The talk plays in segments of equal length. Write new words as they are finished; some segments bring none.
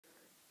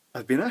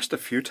I've been asked a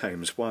few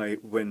times why,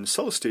 when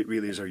solid-state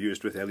relays are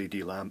used with LED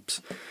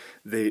lamps,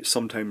 they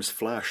sometimes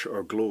flash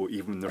or glow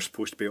even when they're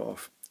supposed to be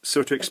off.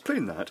 So to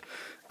explain that,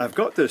 I've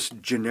got this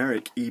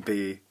generic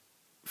eBay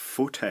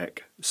Photech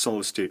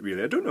solid-state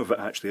relay. I don't know if it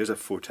actually is a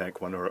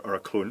Photech one or a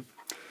clone.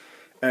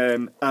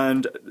 And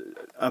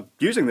I'm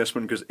using this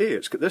one because A,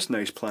 it's got this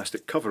nice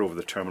plastic cover over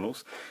the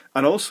terminals,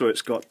 and also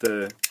it's got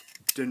the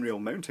DIN rail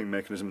mounting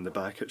mechanism in the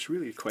back. It's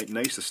really quite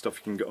nice, the stuff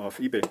you can get off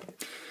eBay.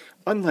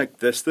 Unlike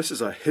this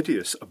is a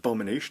hideous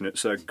abomination.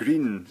 It's a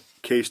green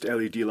cased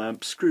LED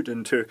lamp screwed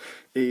into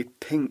a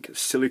pink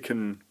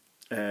silicon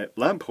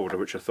lamp holder,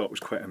 which I thought was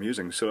quite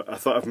amusing. So I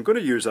thought, if I'm going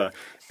to use a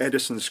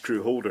Edison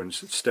screw holder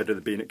instead of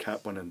the bayonet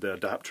cap one and the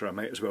adapter, I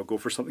might as well go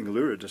for something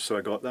lurid, so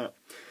I got that.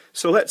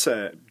 So let's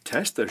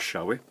test this,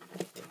 shall we?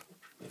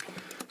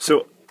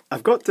 So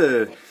I've got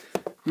the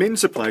main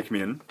supply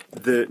coming in,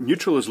 the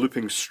neutral is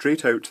looping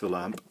straight out to the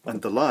lamp,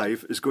 and the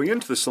live is going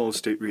into the solid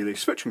state relay,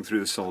 switching through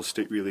the solid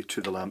state relay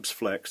to the lamp's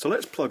flex. So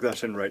let's plug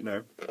that in right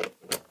now.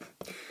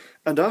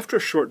 And after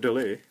a short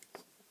delay,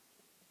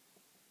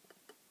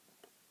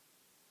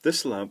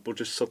 this lamp will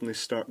just suddenly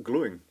start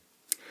glowing.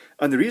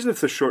 And the reason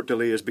for the short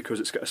delay is because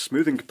it's got a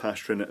smoothing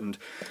capacitor in it, and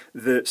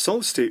the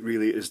solid state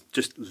relay is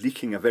just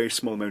leaking a very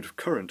small amount of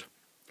current.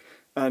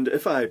 And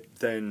if I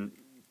then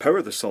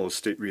power the solid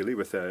state relay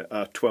with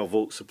a 12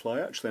 volt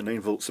supply, actually a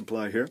 9 volt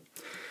supply here,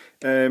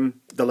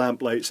 the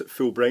lamp lights at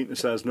full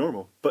brightness as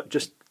normal, but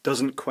just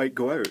doesn't quite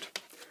go out.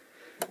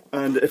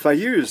 And if I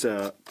use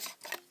a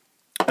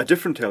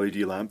different LED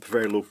lamp, a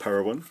very low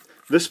power one,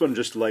 this one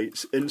just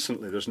lights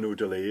instantly, there's no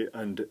delay,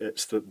 and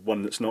it's the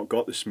one that's not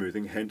got the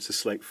smoothing, hence the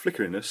slight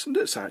flickeriness, and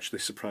it's actually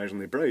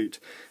surprisingly bright,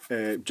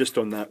 just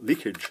on that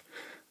leakage.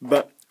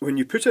 But when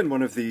you put in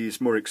one of these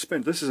more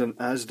expensive, this is an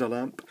Asda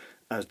lamp,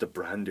 Asda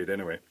branded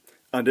anyway,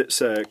 and it's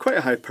quite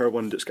a high power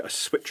one that's got a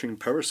switching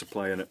power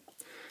supply in it.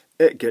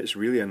 It gets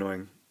really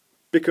annoying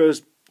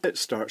because it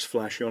starts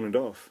flashing on and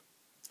off.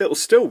 It'll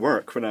still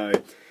work when I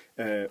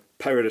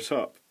power it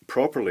up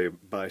properly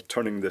by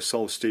turning the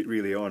solid state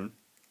relay on,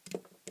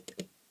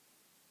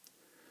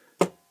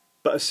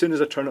 but as soon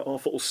as I turn it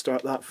off, it'll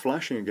start that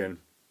flashing again.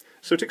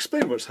 So to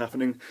explain what's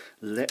happening,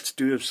 let's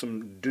do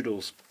some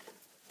doodles.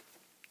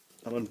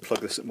 I'll unplug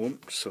this at the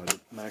moment so I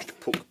don't manage to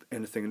poke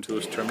anything into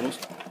those terminals.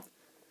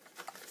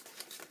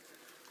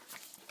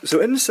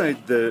 So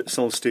inside the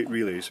solid state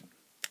relays,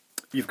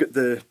 you've got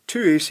the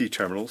two AC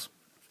terminals,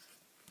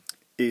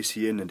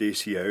 AC in and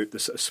AC out, the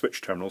sort of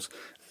switch terminals,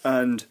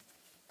 and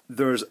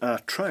there's a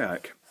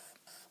triac,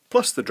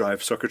 plus the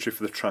drive circuitry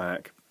for the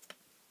triac.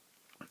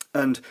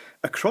 And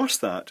across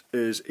that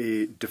is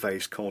a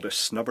device called a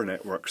snubber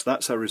network. So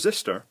that's a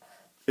resistor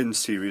in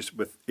series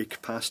with a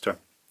capacitor.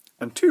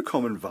 And two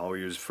common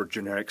values for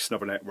generic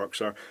snubber networks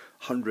are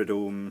 100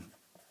 ohm,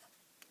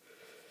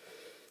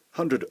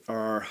 100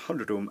 R,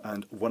 100 ohm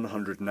and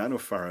 100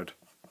 nanofarad.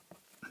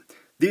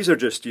 These are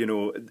just, you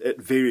know,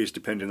 it varies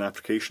depending on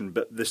application,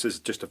 but this is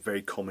just a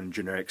very common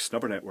generic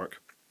snubber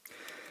network.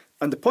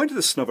 And the point of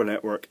the snubber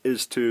network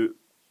is to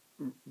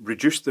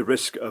reduce the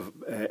risk of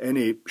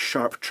any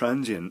sharp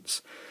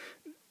transients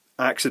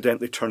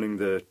accidentally turning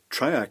the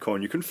triac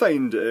on. You can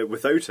find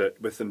without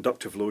it, with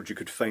inductive load, you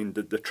could find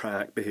that the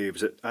triac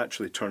behaves. It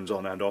actually turns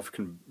on and off,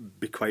 can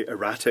be quite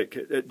erratic.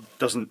 It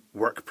doesn't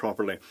work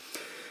properly.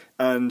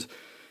 And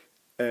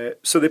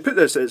so they put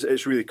this,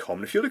 it's really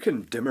common. If you look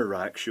in dimmer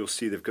racks, you'll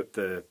see they've got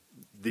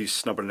these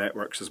snubber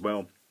networks as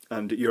well.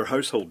 And your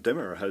household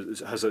dimmer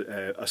has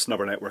a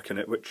snubber network in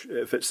it, which,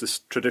 if it's this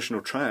traditional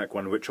triac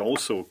one, which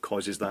also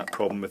causes that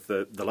problem with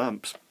the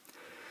lamps.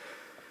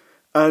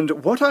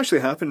 And what actually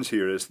happens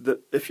here is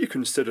that if you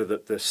consider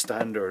that the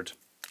standard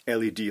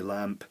LED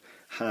lamp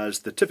has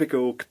the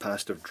typical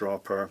capacitive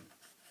dropper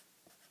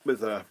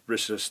with a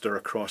resistor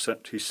across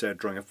it, he said,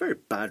 drawing a very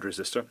bad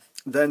resistor,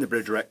 then the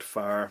bridge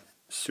rectifier,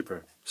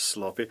 super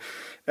sloppy,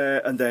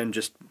 and then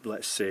just,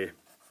 let's say,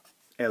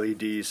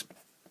 LEDs,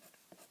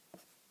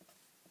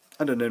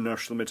 and an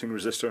inertial limiting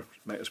resistor,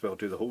 might as well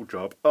do the whole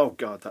job. Oh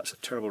god, that's a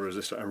terrible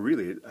resistor.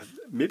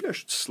 Maybe I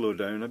should slow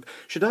down.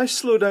 Should I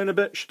slow down a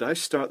bit? Should I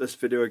start this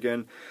video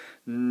again?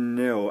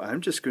 No, I'm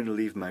just going to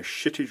leave my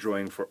shitty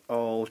drawing for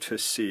all to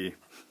see.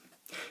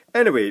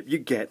 Anyway, you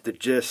get the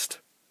gist.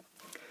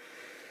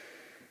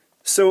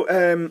 So,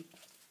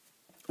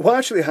 what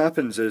actually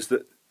happens is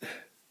that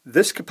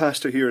this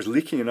capacitor here is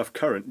leaking enough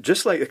current,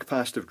 just like the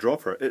capacitive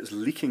dropper, it's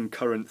leaking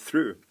current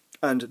through.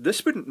 And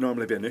this wouldn't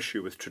normally be an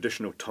issue with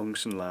traditional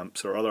tungsten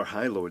lamps or other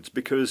high loads,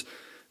 because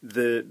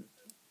the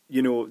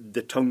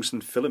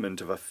tungsten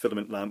filament of a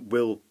filament lamp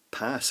will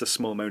pass a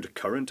small amount of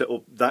current.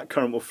 That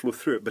current will flow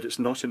through it, but it's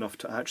not enough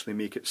to actually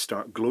make it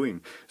start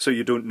glowing, so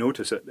you don't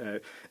notice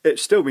it. It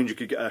still means you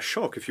could get a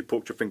shock if you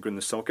poked your finger in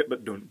the socket,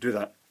 but don't do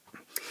that.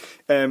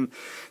 So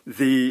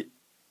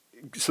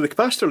the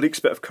capacitor leaks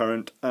a bit of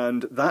current,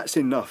 and that's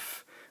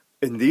enough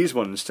in these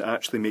ones to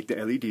actually make the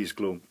LEDs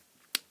glow.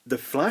 The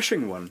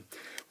flashing one,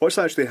 what's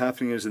actually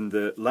happening is in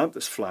the lamp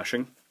that's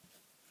flashing,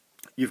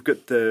 you've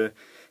got the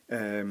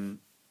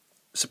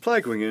supply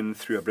going in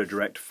through a bridge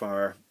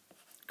rectifier,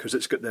 because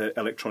it's got the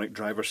electronic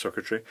driver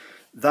circuitry.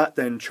 That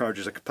then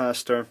charges a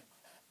capacitor,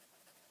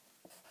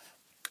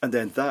 and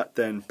then that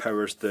then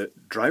powers the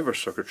driver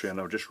circuitry, and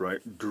I'll just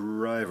write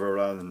driver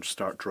rather than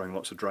start drawing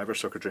lots of driver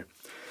circuitry.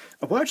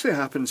 And what actually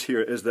happens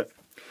here is that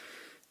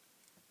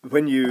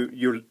when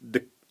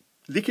the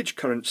leakage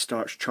current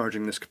starts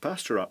charging this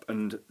capacitor up,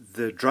 and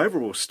the driver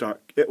will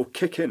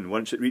kick in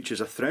once it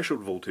reaches a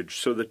threshold voltage.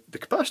 So the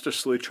capacitor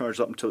slowly charges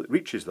up until it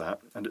reaches that,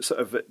 and it's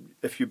sort of,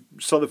 if you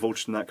saw the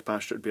voltage in that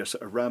capacitor, it'd be a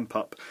sort of ramp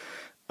up.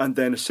 And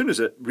then as soon as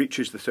it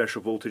reaches the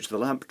threshold voltage, the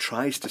lamp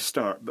tries to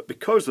start, but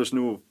because there's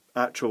no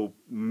actual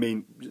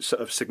main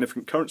sort of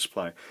significant current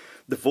supply,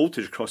 the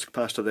voltage across the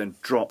capacitor then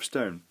drops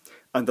down,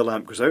 and the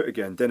lamp goes out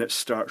again. Then it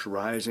starts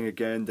rising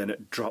again, then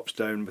it drops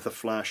down with a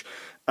flash,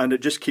 and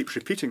it just keeps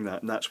repeating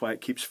that, and that's why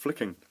it keeps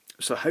flicking.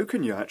 So how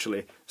can you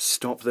actually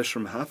stop this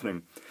from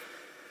happening?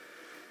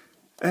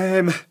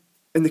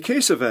 In the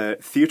case of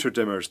theatre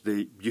dimmers,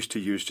 they used to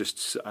use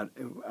just an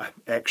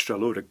extra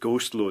load, a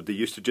ghost load. They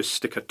used to just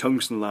stick a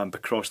tungsten lamp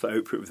across the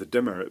output of the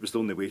dimmer. It was the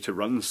only way to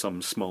run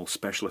some small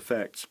special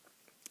effects.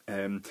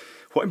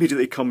 What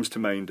immediately comes to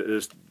mind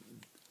is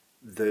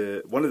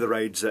one of the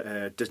rides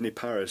at Disney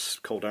Paris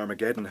called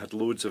Armageddon had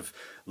loads of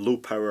low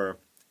power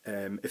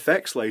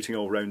effects lighting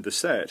all around the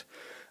set,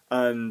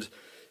 and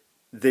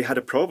they had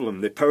a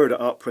problem. They powered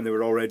it up when they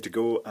were all ready to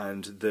go,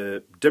 and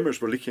the dimmers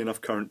were leaking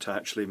enough current to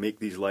actually make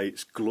these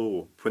lights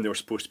glow when they were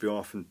supposed to be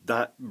off, and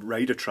that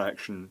ride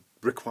attraction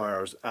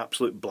requires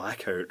absolute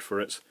blackout for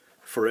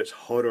its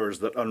horrors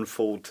that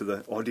unfold to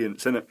the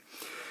audience in it.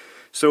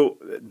 So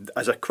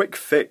as a quick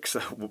fix,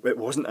 it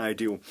wasn't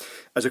ideal.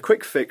 As a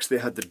quick fix, they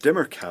had the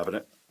dimmer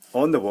cabinet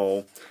on the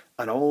wall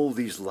and all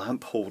these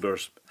lamp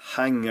holders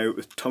hanging out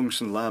with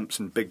tungsten lamps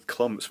in big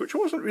clumps, which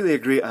wasn't really a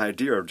great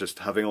idea, just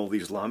having all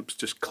these lamps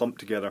just clumped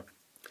together.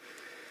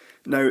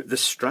 Now, the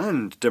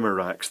Strand dimmer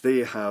racks, they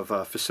have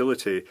a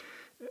facility,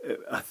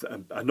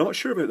 I'm not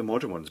sure about the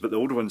modern ones, but the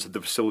older ones had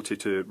the facility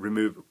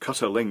to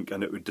cut a link,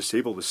 and it would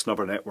disable the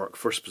snubber network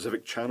for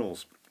specific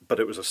channels. But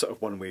it was a sort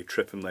of one-way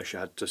trip unless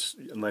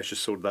you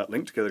sewed that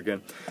link together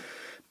again.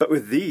 But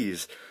with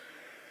these,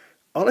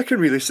 all I can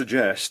really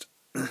suggest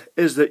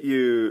is that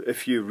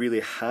if you really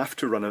have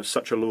to run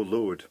such a low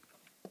load,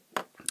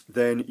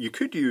 then you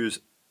could use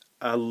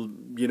a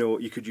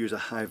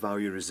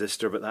high-value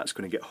resistor, but that's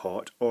going to get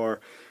hot. Or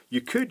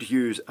you could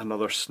use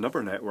another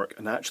snubber network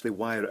and actually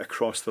wire it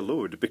across the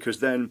load, because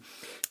then,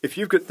 if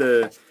you've got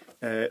the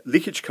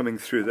leakage coming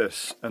through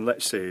this, and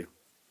let's say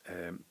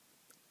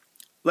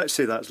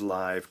that's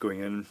live going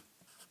in,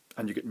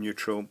 and you get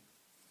neutral,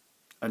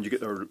 and you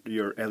get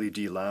your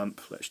LED lamp.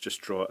 Let's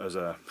just draw it as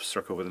a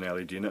circle with an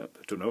LED in it.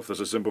 I don't know if there's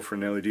a symbol for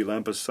an LED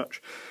lamp as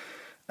such.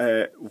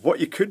 What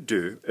you could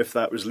do, if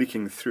that was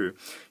leaking through,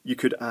 you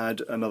could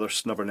add another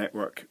snubber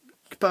network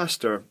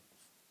capacitor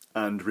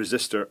and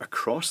resistor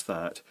across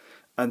that,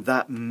 and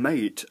that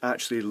might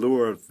actually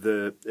lower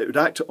it would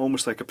act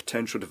almost like a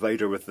potential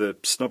divider with the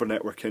snubber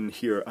network in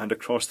here and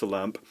across the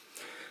lamp,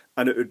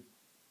 and it would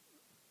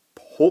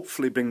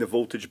hopefully bring the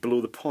voltage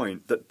below the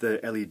point that the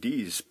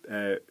LEDs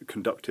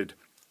conducted.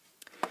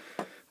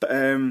 But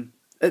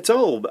it's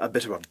all a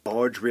bit of a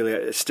bodge, really.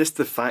 It's just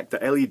the fact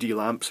that LED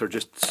lamps are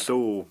just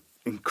so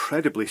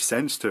incredibly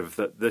sensitive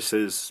that this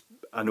is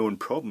a known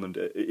problem. And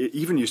it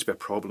even used to be a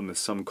problem with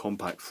some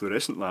compact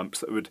fluorescent lamps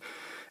that would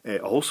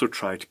also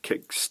try to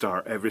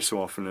kick-start every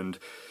so often.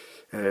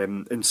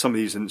 And in some of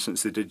these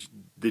instances,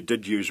 they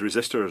did use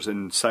resistors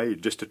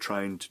inside just to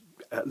try and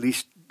at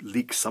least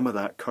leak some of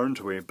that current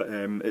away. But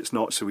it's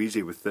not so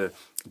easy with the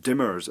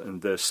dimmers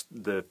and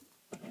the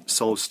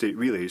solid-state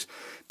relays,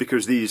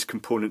 because these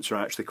components are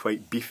actually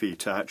quite beefy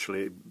to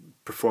actually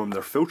perform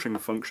their filtering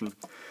function.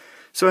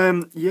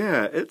 So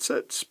yeah, it's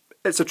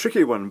a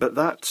tricky one, but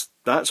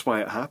that's why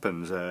it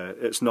happens.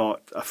 It's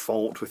not a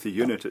fault with the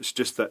unit. It's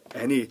just that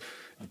any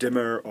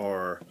dimmer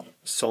or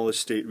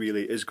solid-state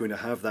relay is going to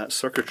have that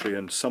circuitry,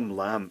 and some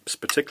lamps,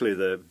 particularly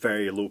the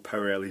very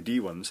low-power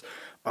LED ones,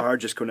 are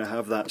just going to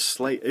have that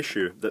slight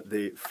issue that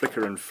they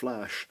flicker and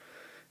flash.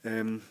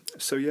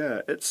 So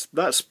yeah,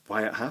 that's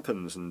why it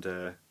happens,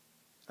 and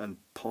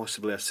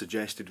possibly a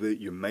suggested way that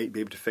you might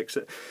be able to fix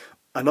it.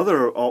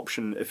 Another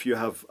option, if you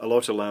have a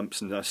lot of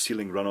lamps and a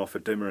ceiling run off a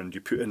dimmer and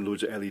you put in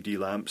loads of LED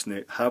lamps and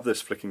they have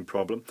this flicking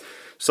problem,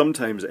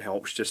 sometimes it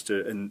helps just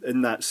to,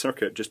 in that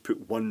circuit, just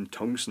put one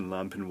tungsten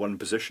lamp in one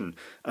position,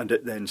 and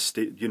it then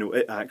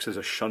it acts as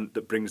a shunt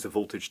that brings the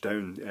voltage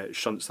down. It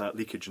shunts that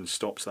leakage and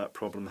stops that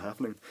problem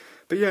happening.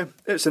 But yeah,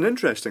 it's an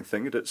interesting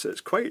thing.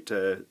 It's quite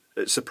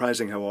it's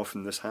surprising how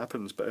often this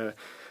happens,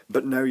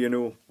 but now you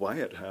know why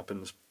it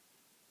happens.